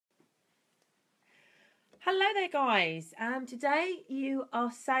Hello there guys, today you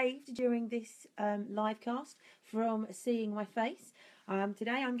are saved during this live cast from seeing my face.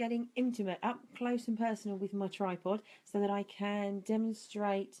 Today I'm getting intimate, up close and personal with my tripod so that I can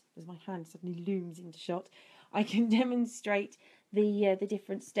demonstrate, as my hand suddenly looms into shot, I can demonstrate the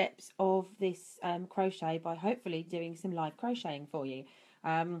different steps of this crochet by hopefully doing some live crocheting for you.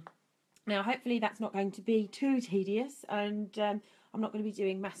 Now hopefully that's not going to be too tedious, and I'm not going to be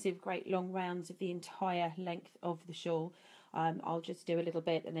doing massive great long rounds of the entire length of the shawl. I'll just do a little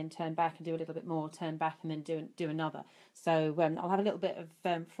bit and then turn back and do a little bit more, turn back and then do another. So I'll have a little bit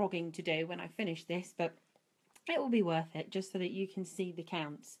of frogging to do when I finish this, but it will be worth it just so that you can see the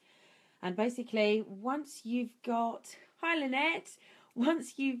counts. And basically once you've got, hi Lynette,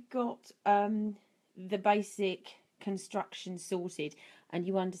 once you've got the basic construction sorted and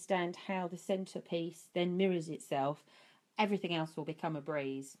you understand how the centerpiece then mirrors itself, everything else will become a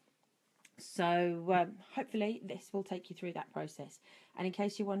breeze. So hopefully this will take you through that process. And in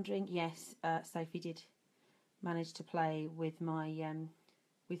case you're wondering, yes, Sophie did manage to play with my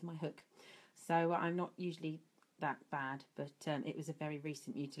hook. So I'm not usually that bad, but it was a very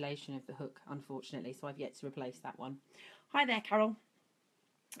recent mutilation of the hook, unfortunately, so I've yet to replace that one. Hi there, Carol.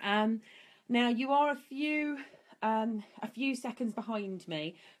 Now you are a few seconds behind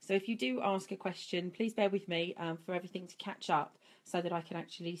me, so if you do ask a question, please bear with me for everything to catch up so that I can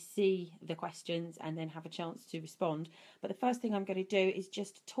actually see the questions and then have a chance to respond. But the first thing I'm going to do is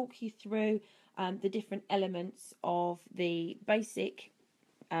just talk you through the different elements of the basic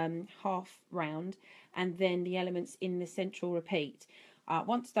half round and then the elements in the central repeat.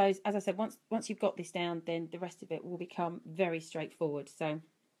 Once those, as I said, once you've got this down, then the rest of it will become very straightforward. So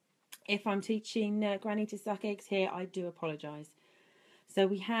if I'm teaching Granny to suck eggs here, I do apologise. So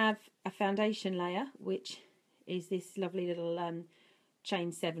we have a foundation layer, which is this lovely little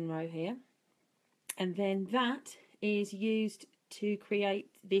chain 7 row here. And then that is used to create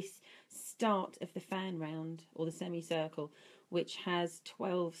this start of the fan round, or the semicircle, which has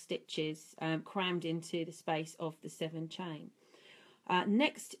 12 stitches crammed into the space of the 7 chain.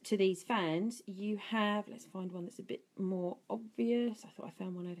 Next to these fans you have, let's find one that's a bit more obvious. I thought I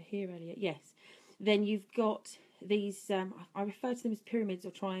found one over here earlier. Yes. Then you've got these, I refer to them as pyramids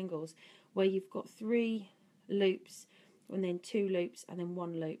or triangles, where you've got 3 loops and then 2 loops and then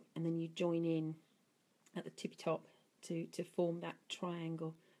 1 loop, and then you join in at the tippy top to form that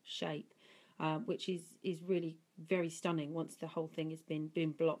triangle shape, which is really very stunning once the whole thing has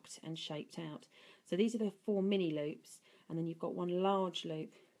been blocked and shaped out. So these are the 4 mini loops. And then you've got 1 large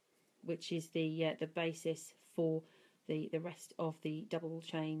loop, which is the basis for the rest of the double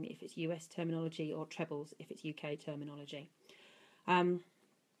chain if it's US terminology, or trebles if it's UK terminology. Now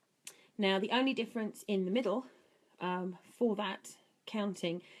the only difference in the middle for that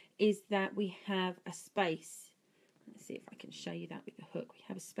counting is that we have a space. Let's see if I can show you that with the hook. We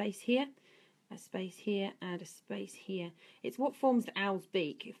have a space here, a space here, and a space here. It's what forms the owl's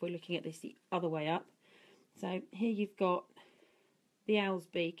beak if we're looking at this the other way up. So here you've got the owl's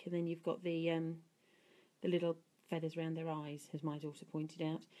beak, and then you've got the little feathers around their eyes, as my daughter pointed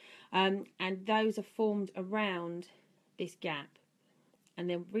out, and those are formed around this gap. And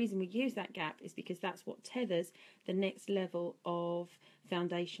the reason we use that gap is because that's what tethers the next level of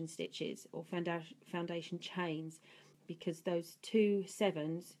foundation stitches or foundation chains, because those 2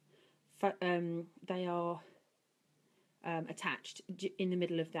 7s, they are attached in the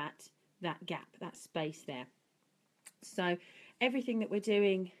middle of that gap, that space there. So everything that we're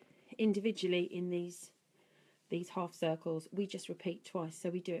doing individually in these half circles, we just repeat twice.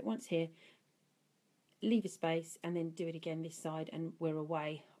 So we do it once here, leave a space, and then do it again this side, and we're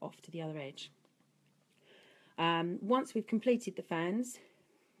away off to the other edge. Once we've completed the fans,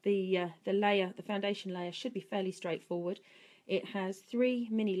 the foundation layer should be fairly straightforward. It has 3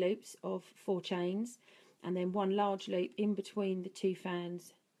 mini loops of 4 chains, and then 1 large loop in between the 2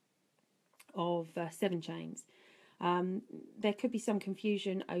 fans of 7 chains. There could be some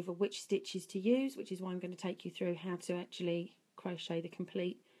confusion over which stitches to use, which is why I'm going to take you through how to actually crochet the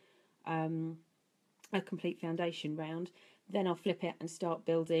complete a complete foundation round. Then I'll flip it and start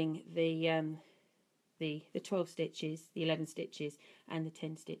building the 12 stitches, the 11 stitches, and the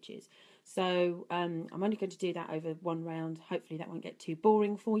 10 stitches. So I'm only going to do that over 1 round. Hopefully that won't get too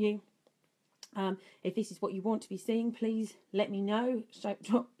boring for you. If this is what you want to be seeing, please let me know.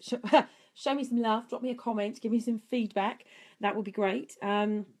 Show me some love, drop me a comment, give me some feedback. That would be great.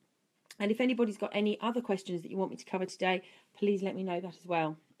 And if anybody's got any other questions that you want me to cover today, please let me know that as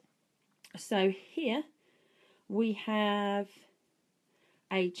well. So here we have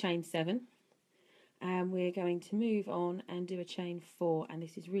a chain 7, and we're going to move on and do a chain 4. And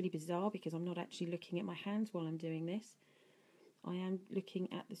this is really bizarre because I'm not actually looking at my hands while I'm doing this. I am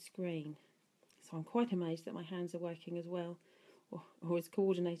looking at the screen, so I'm quite amazed that my hands are working as well, or as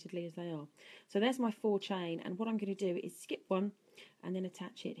coordinatedly as they are. So there's my 4 chain, and what I'm going to do is skip one and then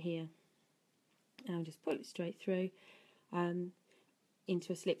attach it here, and I'll just pull it straight through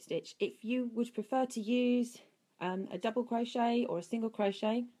into a slip stitch. If you would prefer to use a double crochet or a single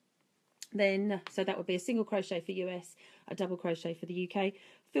crochet, then so that would be a single crochet for US, a double crochet for the UK.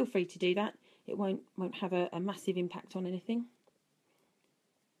 Feel free to do that. It won't have a massive impact on anything.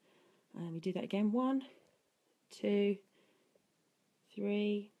 And we do that again. 1, 2,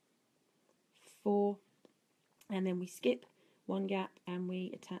 3, 4, and then we skip one gap and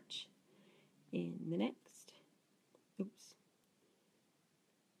we attach in the next. Oops.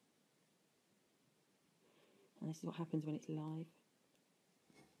 And this is what happens when it's live.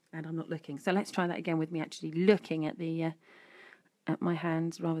 And I'm not looking. So let's try that again with me actually looking at the at my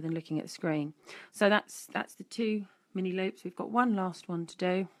hands rather than looking at the screen. So that's the 2 mini loops. We've got one last one to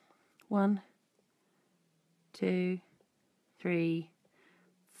do. 1, 2, 3,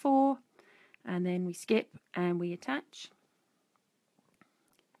 4, and then we skip and we attach,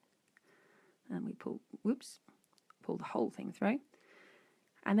 and we pull the whole thing through,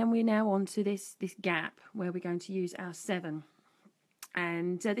 and then we're now on to this gap where we're going to use our 7.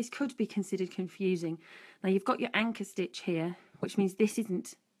 And this could be considered confusing. Now you've got your anchor stitch here, which means this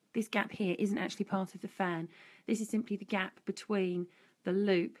gap here isn't actually part of the fan. This is simply the gap between the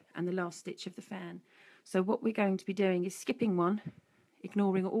loop and the last stitch of the fan. So what we're going to be doing is skipping one,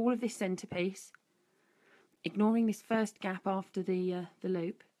 ignoring all of this centerpiece, ignoring this first gap after the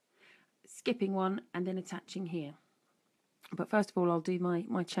loop, skipping one and then attaching here. But first of all, I'll do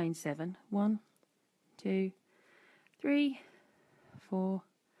my chain 7. 1, 2, 3, 4,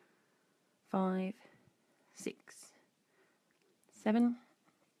 5, 6, 7,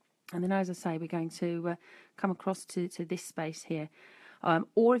 and then as I say, we're going to come across to this space here.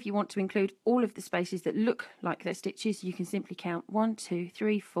 Or if you want to include all of the spaces that look like they're stitches, you can simply count 1, 2,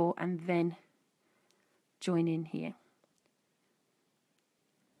 3, 4 and then join in here.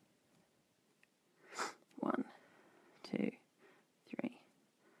 1, 2, 3,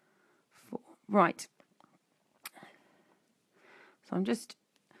 4. Right. So I'm just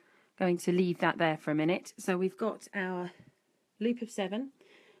going to leave that there for a minute. So we've got our loop of 7.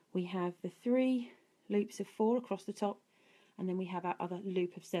 We have the 3 loops of 4 across the top, and then we have our other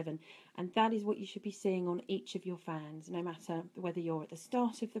loop of 7, and that is what you should be seeing on each of your fans, no matter whether you're at the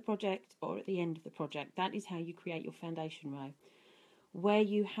start of the project or at the end of the project. That is how you create your foundation row. Where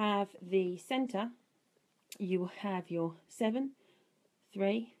you have the center, you will have your 7,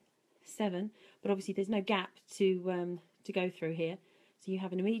 3, 7, but obviously there's no gap to go through here, so you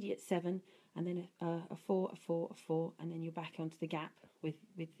have an immediate 7 and then a 4, a 4, a 4, and then you're back onto the gap with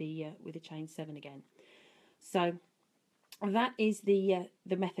the chain 7 again. So that is the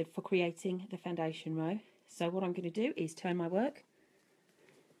method for creating the foundation row. So what I'm going to do is turn my work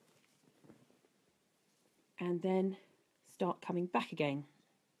and then start coming back again.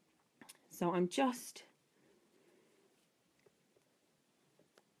 So I'm just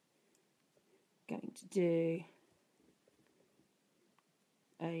going to do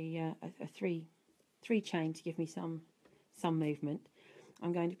a 3 chain to give me some movement.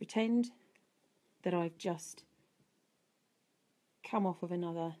 I'm going to pretend that I've just come off of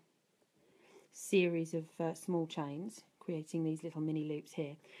another series of small chains, creating these little mini loops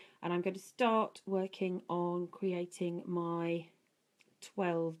here, and I'm going to start working on creating my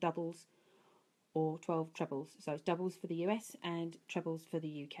 12 doubles or 12 trebles. So it's doubles for the US and trebles for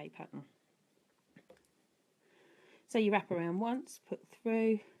the UK pattern. So you wrap around once, put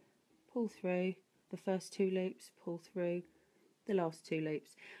through, pull through the first 2 loops, pull through the last 2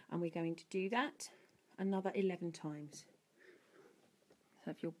 loops, and we're going to do that another 11 times.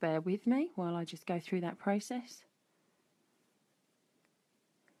 So if you'll bear with me while I just go through that process.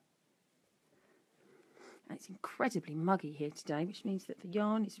 And it's incredibly muggy here today, which means that the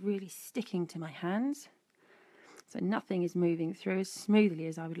yarn is really sticking to my hands, so nothing is moving through as smoothly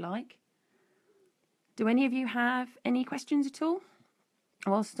as I would like. Do any of you have any questions at all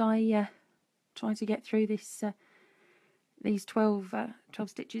whilst I try to get through this these 12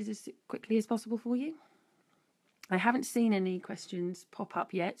 stitches as quickly as possible for you? I haven't seen any questions pop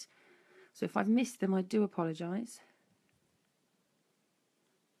up yet, so if I've missed them, I do apologise.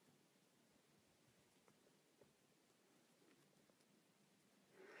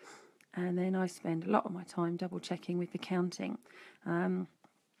 And then I spend a lot of my time double checking with the counting.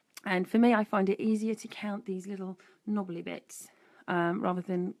 And for me, I find it easier to count these little knobbly bits rather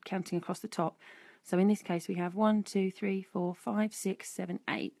than counting across the top. So in this case we have 1, 2, 3, 4, 5, 6, 7,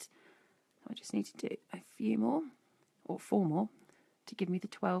 8. I just need to do a few more, or 4 more, to give me the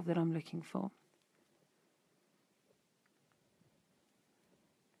 12 that I'm looking for.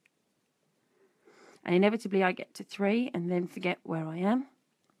 And inevitably I get to 3 and then forget where I am,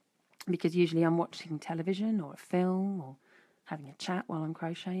 because usually I'm watching television or a film or having a chat while I'm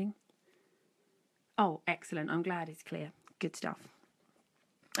crocheting. Oh, excellent. I'm glad it's clear. Good stuff.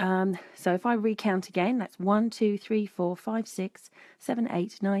 So if I recount again, that's 1, 2, 3, 4, 5, 6, 7,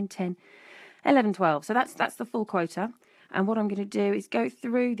 8, 9, 10, 11, 12. So that's the full quota. And what I'm going to do is go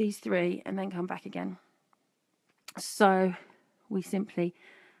through these 3 and then come back again. So we simply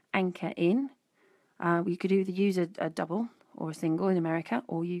anchor in. You could either use a double or a single in America,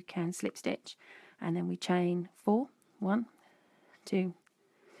 or you can slip stitch. And then we chain 4, 1, 2,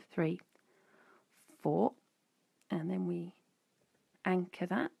 3, 4, and then we anchor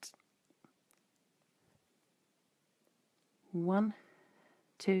that. 1,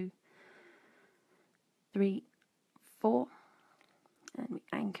 2, 3, 4, and we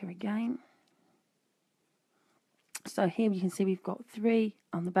anchor again. So here you can see we've got 3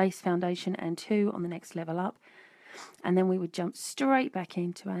 on the base foundation and 2 on the next level up, and then we would jump straight back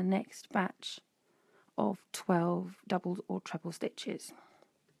into our next batch of 12 double or treble stitches.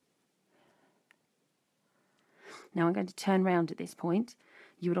 Now I'm going to turn round at this point.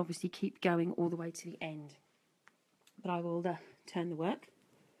 You would obviously keep going all the way to the end, but I will turn the work.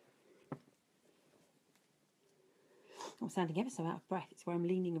 I'm sounding ever so out of breath. It's where I'm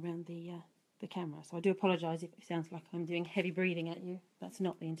leaning around the camera, so I do apologise if it sounds like I'm doing heavy breathing at you. That's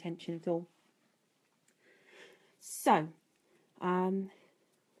not the intention at all. So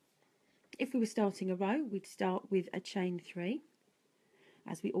if we were starting a row, we'd start with a chain 3,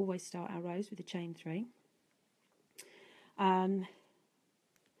 as we always start our rows, with a chain 3, and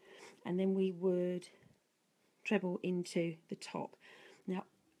then we would treble into the top. Now,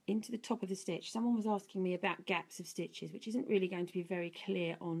 into the top of the stitch, someone was asking me about gaps of stitches, which isn't really going to be very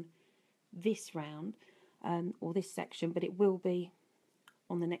clear on this round or this section, but it will be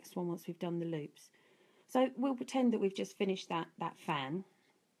on the next one once we've done the loops. So we'll pretend that we've just finished that fan,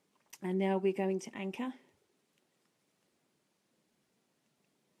 and now we're going to anchor,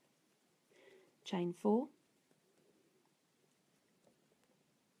 chain 4,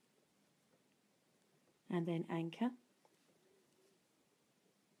 and then anchor,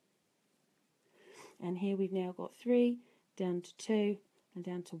 and here we've now got 3 down to 2 and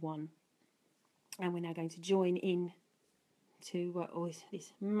down to 1, and we're now going to join in to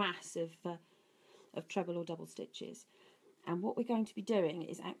this mass of treble or double stitches. And what we're going to be doing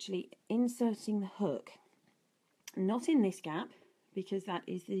is actually inserting the hook, not in this gap, because that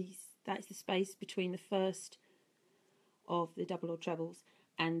is the space between the first of the double or trebles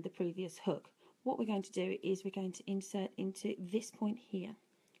and the previous hook. What we're going to do is we're going to insert into this point here,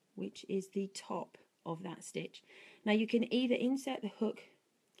 which is the top of that stitch. Now you can either insert the hook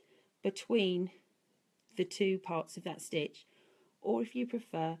between the 2 parts of that stitch, or if you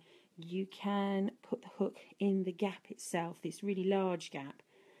prefer, you can put the hook in the gap itself, this really large gap.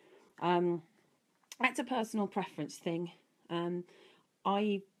 That's a personal preference thing.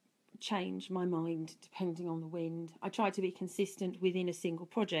 I change my mind depending on the wind. I try to be consistent within a single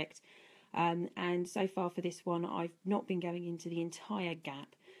project, and so far for this one I've not been going into the entire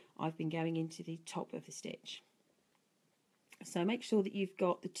gap, I've been going into the top of the stitch. So make sure that you've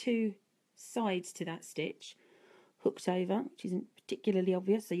got the 2 sides to that stitch hooked over, which isn't particularly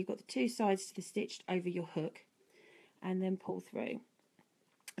obvious. So you've got the 2 sides to the stitch over your hook, and then pull through,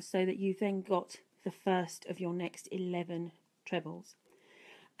 so that you've then got the first of your next 11 trebles.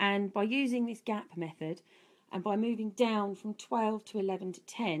 And by using this gap method, and by moving down from 12 to 11 to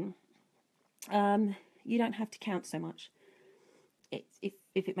 10, you don't have to count so much.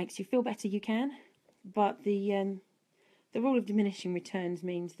 If it makes you feel better, you can, but the rule of diminishing returns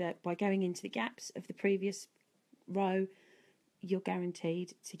means that by going into the gaps of the previous row, you're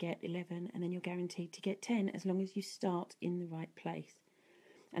guaranteed to get 11, and then you're guaranteed to get 10 as long as you start in the right place.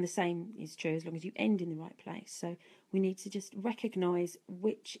 And the same is true as long as you end in the right place. So we need to just recognise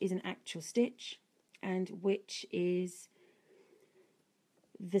which is an actual stitch and which is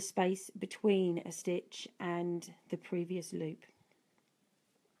the space between a stitch and the previous loop.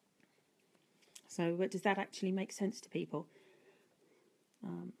 So does that actually make sense to people?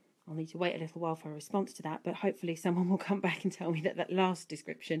 I'll need to wait a little while for a response to that, but hopefully someone will come back and tell me that that last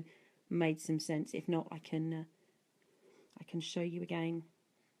description made some sense. If not, I can show you again.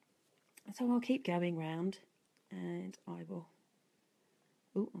 So I'll keep going round, and I will...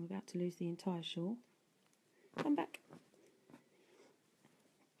 Oh, I'm about to lose the entire shawl. Come back.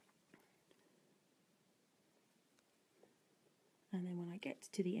 And then when I get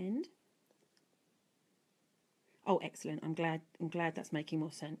to the end, oh, excellent, I'm glad that's making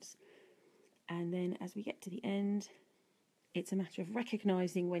more sense. And then as we get to the end, it's a matter of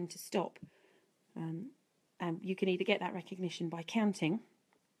recognising when to stop. And you can either get that recognition by counting,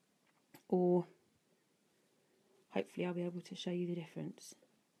 or hopefully I'll be able to show you the difference.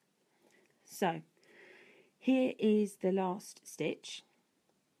 So here is the last stitch.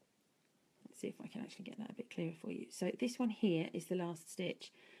 Let's see if I can actually get that a bit clearer for you. So this one here is the last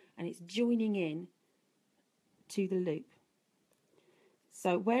stitch, and it's joining in to the loop.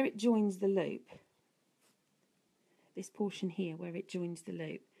 So where it joins the loop, this portion here where it joins the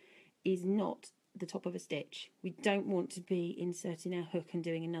loop, is not the top of a stitch. We don't want to be inserting our hook and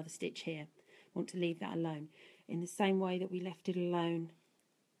doing another stitch here. We want to leave that alone. In the same way that we left it alone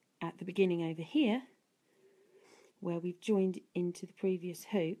at the beginning over here, where we've joined into the previous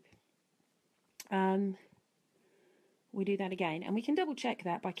hoop, we do that again, and we can double check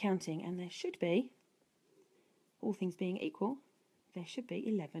that by counting, and there should be, all things being equal, there should be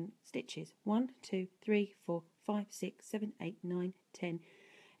 11 stitches. 1, 2, 3, 4, 5, 6, 7, 8, 9, 10,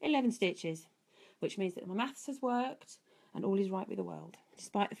 11 stitches, which means that my maths has worked and all is right with the world.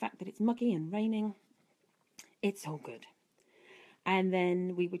 Despite the fact that it's muggy and raining, it's all good. And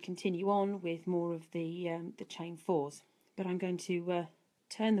then we would continue on with more of the chain 4s. But I'm going to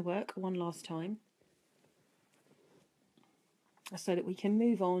turn the work one last time so that we can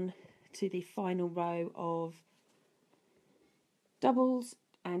move on to the final row of doubles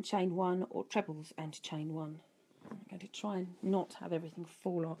and chain 1, or trebles and chain 1. I'm going to try and not have everything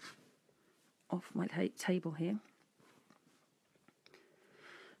fall off my table here.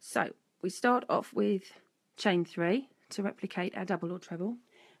 So we start off with chain 3 to replicate our double or treble,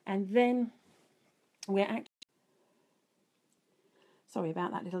 and then we're actually, sorry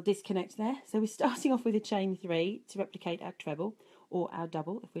about that little disconnect there. So we're starting off with a chain 3 to replicate our treble or our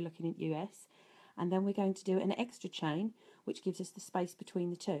double if we're looking at US, and then we're going to do an extra chain which gives us the space between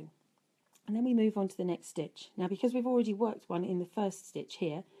the two, and then we move on to the next stitch. Now because we've already worked one in the first stitch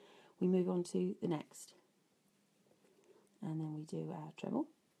here, we move on to the next, and then we do our treble,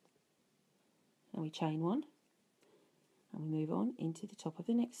 and we chain 1, and we move on into the top of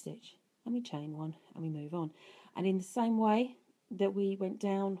the next stitch, and we chain 1, and we move on. And in the same way that we went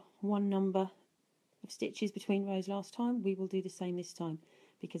down one number of stitches between rows last time, we will do the same this time,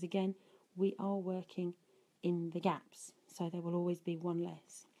 because again we are working in the gaps, so there will always be one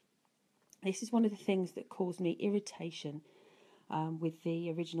less. This is one of the things that caused me irritation with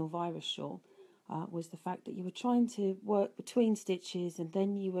the original virus shawl, was the fact that you were trying to work between stitches and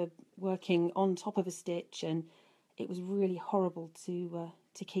then you were working on top of a stitch, and it was really horrible to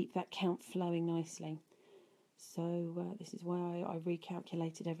keep that count flowing nicely. So this is why I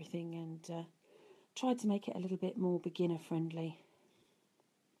recalculated everything and tried to make it a little bit more beginner friendly.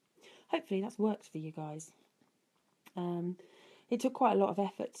 Hopefully that's worked for you guys. It took quite a lot of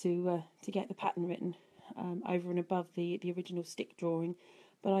effort to get the pattern written over and above the original stick drawing,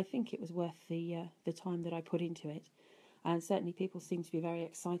 but I think it was worth the time that I put into it, and certainly people seem to be very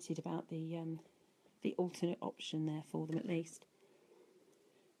excited about the alternate option there for them at least.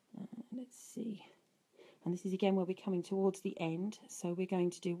 Let's see, and this is again where we're coming towards the end, so we're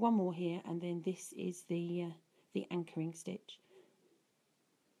going to do one more here, and then this is the anchoring stitch.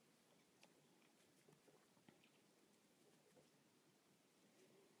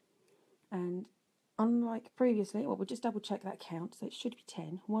 And unlike previously, well, we'll just double check that count, so it should be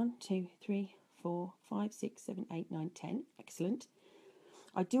 10. 1, 2, 3, 4, 5, 6, 7, 8, 9, 10. Excellent.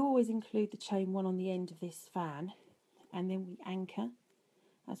 I do always include the chain 1 on the end of this fan, and then we anchor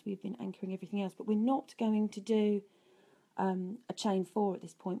as we've been anchoring everything else, but we're not going to do a chain 4 at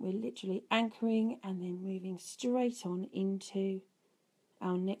this point. We're literally anchoring and then moving straight on into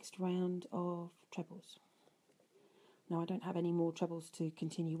our next round of trebles. Now I don't have any more trebles to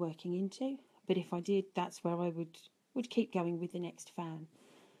continue working into, but if I did, that's where I would keep going with the next fan.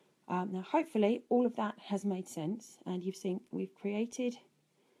 Now hopefully all of that has made sense, and you've seen we've created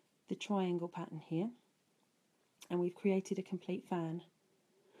the triangle pattern here, and we've created a complete fan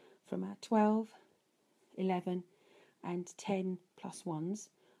from our 12, 11 and 10 plus 1s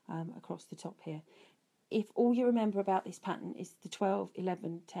across the top here. If all you remember about this pattern is the 12,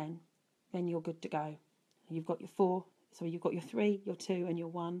 11, 10, then you're good to go. You've got your 4, so you've got your 3, your 2 and your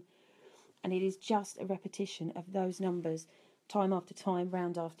 1, and it is just a repetition of those numbers time after time,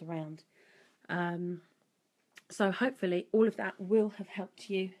 round after round. So hopefully all of that will have helped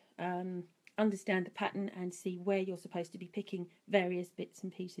you understand the pattern and see where you're supposed to be picking various bits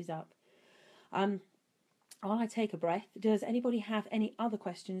and pieces up. While I take a breath, does anybody have any other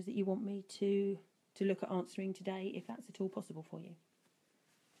questions that you want me to to look at answering today, if that's at all possible for you.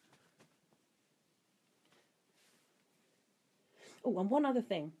 Oh, and one other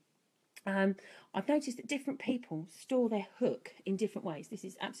thing. I've noticed that different people store their hook in different ways. This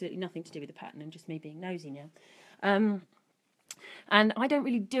is absolutely nothing to do with the pattern and just me being nosy now. And I don't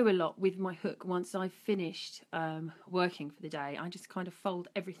really do a lot with my hook once I've finished working for the day. I just kind of fold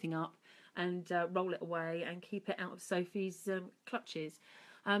everything up and roll it away and keep it out of Sophie's clutches.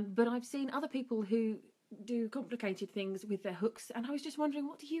 But I've seen other people who do complicated things with their hooks, and I was just wondering,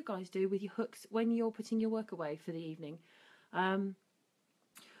 what do you guys do with your hooks when you're putting your work away for the evening?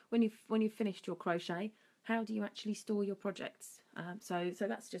 When you've finished your crochet, how do you actually store your projects? So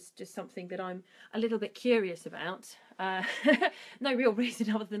that's just something that I'm a little bit curious about. No real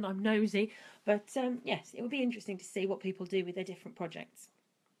reason other than I'm nosy, but yes, it would be interesting to see what people do with their different projects.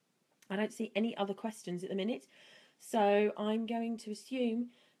 I don't see any other questions at the minute, so I'm going to assume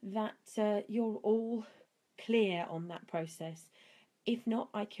that you're all clear on that process. If not,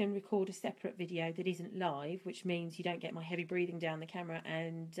 I can record a separate video that isn't live, which means you don't get my heavy breathing down the camera,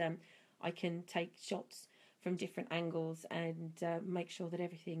 and I can take shots from different angles and make sure that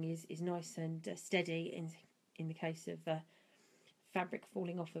everything is nice and steady in the case of fabric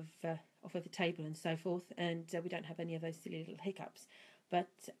falling off of the table and so forth, and we don't have any of those silly little hiccups. But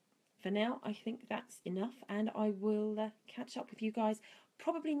for now, I think that's enough, and I will catch up with you guys.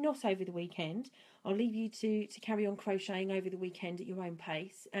 Probably not over the weekend. I'll leave you to carry on crocheting over the weekend at your own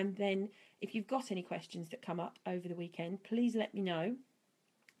pace. And then if you've got any questions that come up over the weekend, please let me know.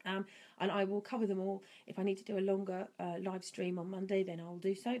 And I will cover them all. If I need to do a longer live stream on Monday, then I'll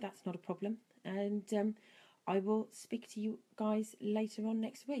do so. That's not a problem. And I will speak to you guys later on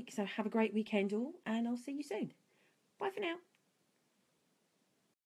next week. So have a great weekend all, and I'll see you soon. Bye for now.